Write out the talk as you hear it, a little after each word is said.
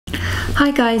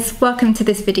Hi guys, welcome to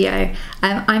this video.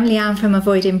 I'm Leanne from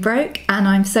Avoiding Broke and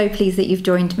I'm so pleased that you've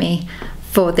joined me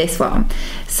for this one.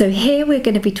 So here we're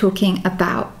going to be talking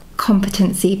about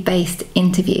competency-based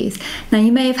interviews. Now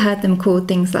you may have heard them called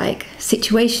things like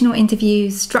situational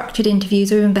interviews, structured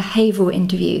interviews, or even behavioural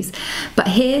interviews. But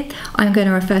here I'm going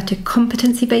to refer to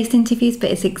competency-based interviews,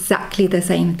 but it's exactly the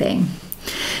same thing.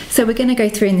 So we're going to go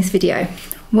through in this video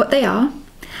what they are,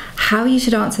 how you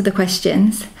should answer the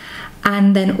questions,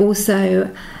 and then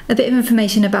also a bit of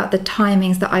information about the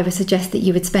timings that I would suggest that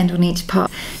you would spend on each part.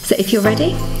 So if you're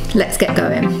ready, let's get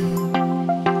going.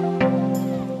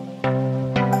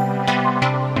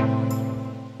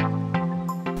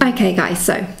 Okay guys,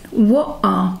 so what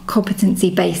are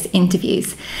competency-based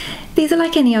interviews? These are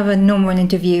like any other normal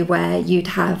interview where you'd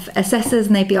have assessors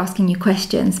and they'd be asking you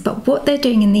questions, but what they're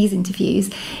doing in these interviews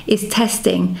is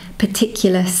testing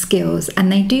particular skills,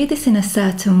 and they do this in a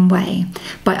certain way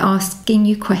by asking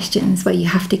you questions where you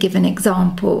have to give an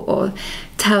example or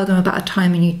tell them about a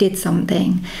time when you did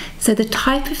something. So the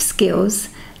type of skills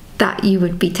that you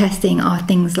would be testing are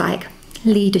things like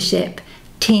leadership,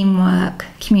 teamwork,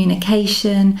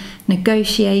 communication,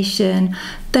 negotiation,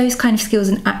 those kind of skills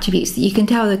and attributes that you can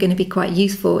tell they're going to be quite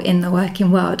useful in the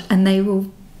working world, and they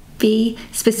will be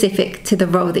specific to the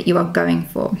role that you are going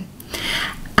for.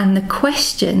 And the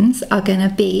questions are going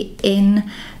to be in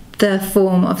the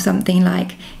form of something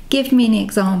like, give me an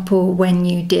example when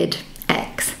you did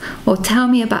X, or tell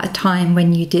me about a time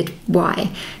when you did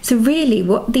Y. So really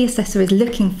what the assessor is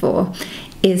looking for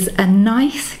is a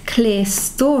nice, clear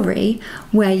story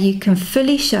where you can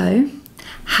fully show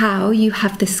how you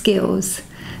have the skills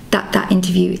that that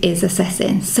interview is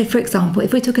assessing. So for example,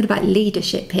 if we're talking about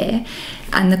leadership here,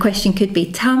 and the question could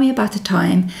be, tell me about a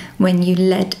time when you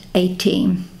led a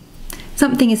team.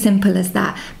 Something as simple as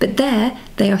that. But there,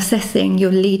 they are assessing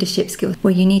your leadership skills,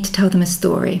 where you need to tell them a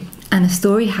story. And a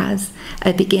story has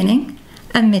a beginning,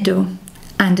 a middle,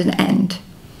 and an end.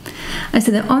 And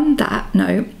so then on that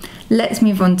note, let's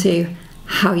move on to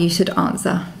how you should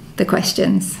answer the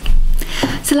questions.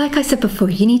 So like I said before,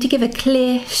 you need to give a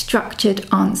clear, structured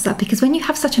answer, because when you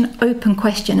have such an open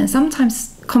question, and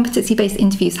sometimes competency-based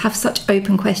interviews have such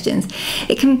open questions,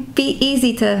 it can be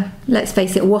easy to, let's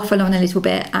face it, waffle on a little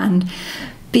bit and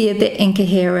be a bit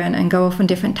incoherent and go off on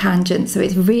different tangents. So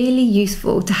it's really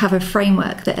useful to have a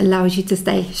framework that allows you to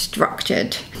stay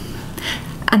structured.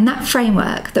 And that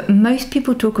framework that most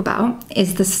people talk about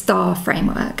is the STAR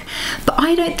framework. But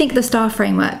I don't think the STAR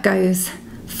framework goes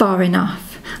far enough.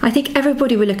 I think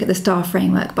everybody will look at the STAR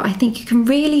framework, but I think you can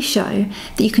really show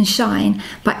that you can shine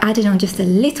by adding on just a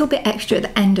little bit extra at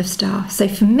the end of STAR. So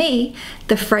for me,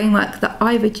 the framework that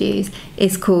I would use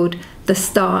is called the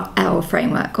STAR-L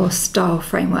framework, or STAR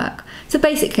framework. So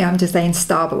basically I'm just saying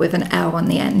STAR but with an L on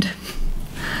the end.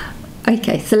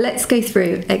 Okay, so let's go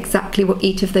through exactly what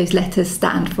each of those letters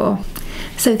stand for.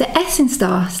 So the S in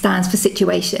STAR stands for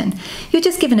situation. You're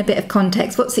just given a bit of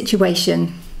context. What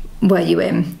situation were you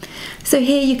in? So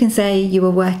here you can say you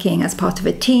were working as part of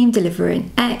a team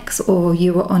delivering X, or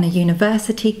you were on a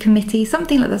university committee,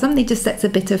 something like that. Something just sets a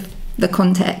bit of the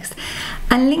context.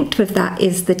 And linked with that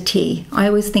is the T. I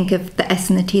always think of the S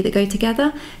and the T that go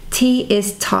together. T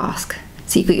is task.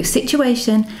 So you've got your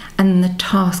situation and the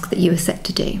task that you were set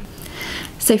to do.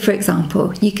 So for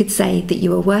example, you could say that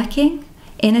you were working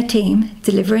in a team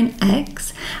delivering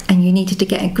X and you needed to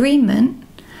get agreement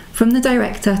from the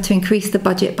director to increase the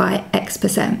budget by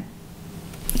X%.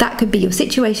 That could be your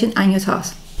situation and your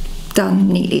task. Done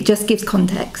neatly, it just gives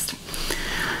context.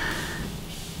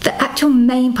 The actual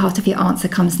main part of your answer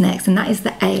comes next, and that is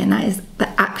the A, and that is the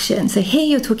action. So here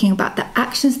you're talking about the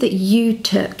actions that you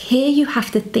took. Here you have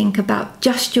to think about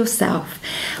just yourself.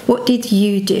 What did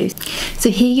you do? So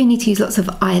here you need to use lots of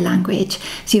I language.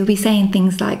 So you'll be saying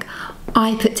things like,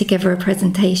 I put together a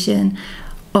presentation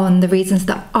on the reasons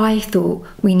that I thought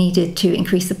we needed to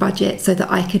increase the budget, so that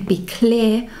I could be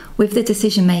clear with the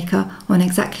decision maker on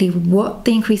exactly what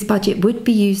the increased budget would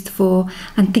be used for,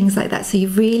 and things like that. So you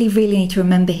really, really need to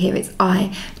remember here it's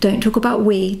I. Don't talk about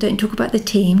we, don't talk about the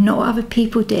team, not what other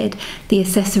people did. The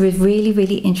assessor is really,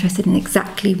 really interested in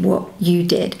exactly what you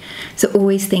did. So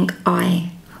always think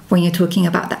I when you're talking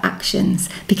about the actions,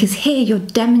 because here you're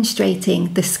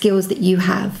demonstrating the skills that you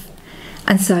have.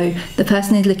 And so the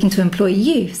person is looking to employ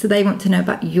you, so they want to know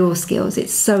about your skills.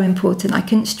 It's so important. I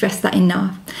couldn't stress that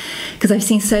enough, because I've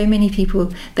seen so many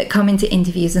people that come into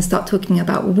interviews and start talking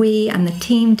about we and the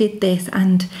team did this,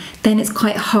 and then it's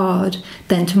quite hard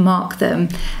then to mark them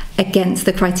against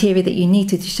the criteria that you need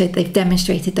to show that they've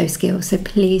demonstrated those skills. So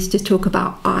please just talk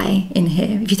about I in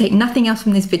here. If you take nothing else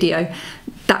from this video,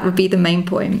 that would be the main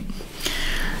point.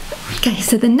 Okay,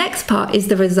 so the next part is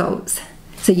the results.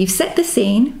 So you've set the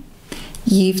scene,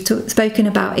 you've spoken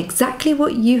about exactly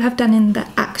what you have done in the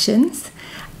actions,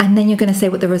 and then you're going to say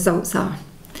what the results are.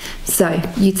 So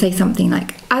you'd say something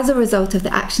like, as a result of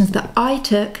the actions that I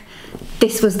took,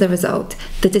 this was the result.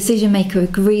 The decision maker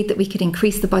agreed that we could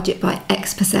increase the budget by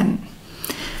X%.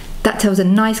 That tells a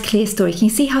nice clear story. Can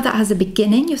you see how that has a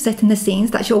beginning? You're setting the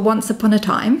scenes. That's your once upon a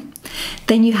time.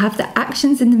 Then you have the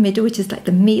actions in the middle, which is like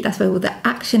the meat. That's where all the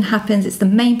action happens. It's the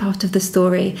main part of the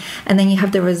story. And then you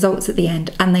have the results at the end,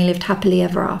 and they lived happily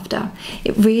ever after.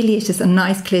 It really is just a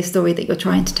nice clear story that you're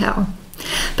trying to tell.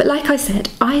 But like I said,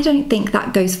 I don't think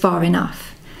that goes far enough.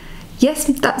 Yes,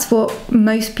 that's what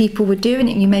most people would do, and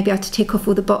you may be able to tick off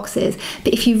all the boxes.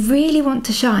 But if you really want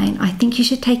to shine, I think you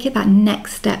should take it that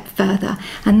next step further,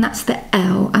 and that's the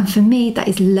L. And for me, that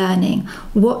is learning.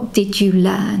 What did you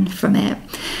learn from it?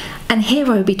 And here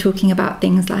I would be talking about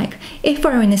things like, if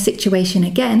I were in a situation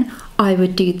again, I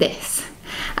would do this.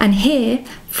 And here,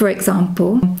 for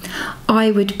example,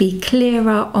 I would be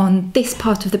clearer on this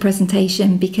part of the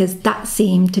presentation because that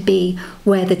seemed to be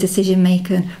where the decision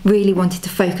maker really wanted to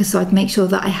focus, so I'd make sure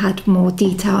that I had more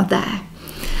detail there.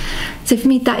 So for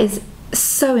me, that is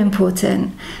so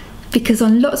important, because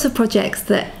on lots of projects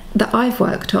that I've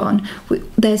worked on,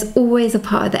 there's always a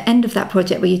part at the end of that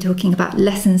project where you're talking about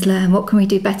lessons learned, what can we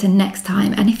do better next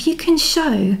time? And if you can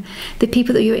show the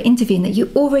people that you're interviewing that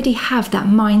you already have that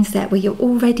mindset where you're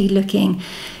already looking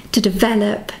to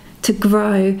develop, to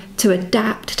grow, to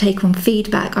adapt, to take on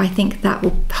feedback, I think that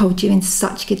will hold you in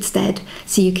such good stead.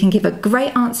 So you can give a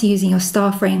great answer using your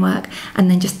STAR framework, and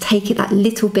then just take it that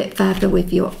little bit further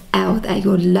with your L there,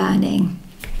 your learning.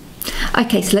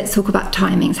 Okay, so let's talk about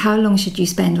timings. How long should you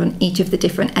spend on each of the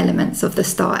different elements of the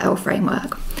STAR-L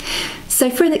framework? So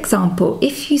for an example,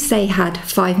 if you say had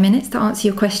 5 minutes to answer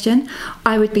your question,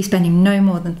 I would be spending no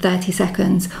more than 30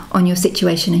 seconds on your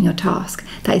situation and your task.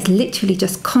 That is literally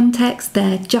just context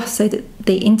there, just so that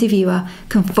the interviewer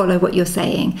can follow what you're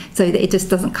saying, so that it just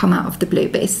doesn't come out of the blue,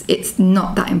 but it's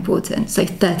not that important. So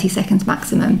 30 seconds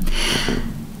maximum.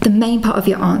 The main part of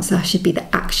your answer should be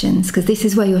the actions, because this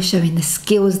is where you're showing the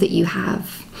skills that you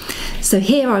have. So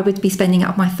here I would be spending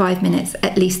out of my 5 minutes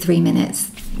at least 3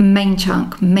 minutes. Main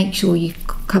chunk, make sure you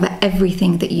cover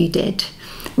everything that you did.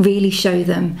 Really show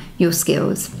them your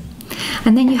skills.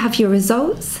 And then you have your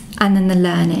results and then the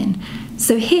learning.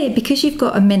 So here, because you've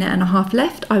got 1.5 minutes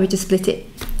left, I would just split it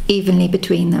evenly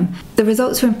between them. The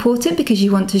results are important because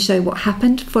you want to show what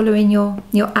happened following your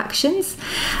actions.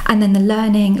 And then the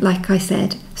learning, like I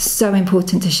said, so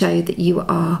important to show that you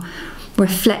are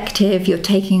reflective, you're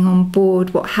taking on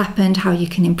board what happened, how you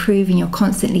can improve, and you're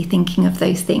constantly thinking of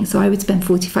those things. So I would spend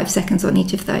 45 seconds on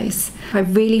each of those. I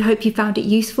really hope you found it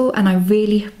useful, and I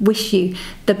really wish you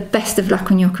the best of luck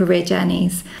on your career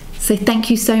journeys. So thank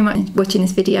you so much for watching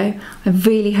this video. I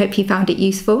really hope you found it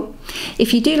useful.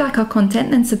 If you do like our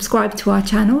content, then subscribe to our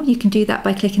channel. You can do that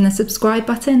by clicking the subscribe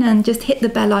button and just hit the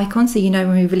bell icon so you know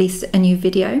when we release a new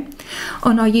video.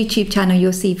 On our YouTube channel,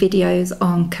 you'll see videos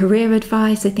on career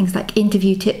advice, so things like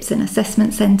interview tips and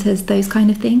assessment centres, those kind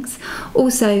of things.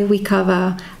 Also, we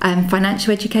cover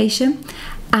financial education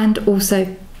and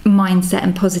also mindset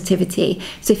and positivity.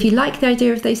 So if you like the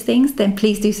idea of those things, then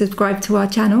please do subscribe to our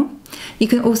channel. You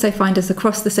can also find us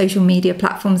across the social media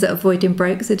platforms at Avoiding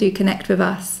Broke, so do connect with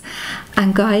us.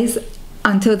 And guys,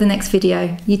 until the next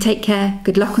video, you take care,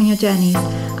 good luck on your journeys,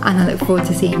 and I look forward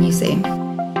to seeing you soon.